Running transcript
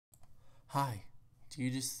Hi, do you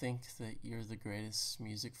just think that you're the greatest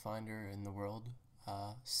music finder in the world?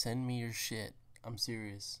 Send me your shit. I'm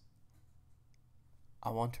serious.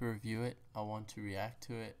 I want to review it. I want to react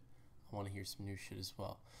to it. I want to hear some new shit as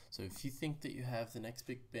well. So if you think that you have the next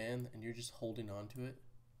big band and you're just holding on to it,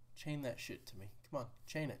 chain that shit to me. Come on,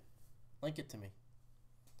 chain it. Link it to me.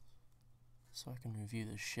 So I can review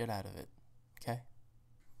the shit out of it. Okay?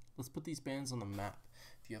 Let's put these bands on the map.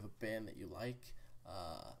 If you have a band that you like,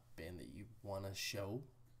 band that you want to show,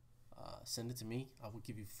 send it to me. I will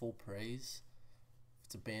give you full praise. If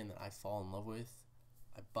it's a band that I fall in love with,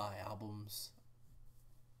 I buy albums,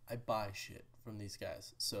 I buy shit from these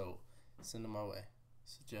guys. So send them my way.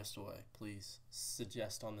 Suggest away, please.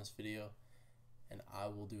 Suggest on this video, and I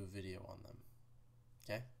will do a video on them.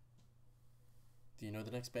 Okay? If you know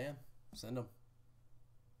the next band, send them.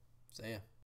 Say ya.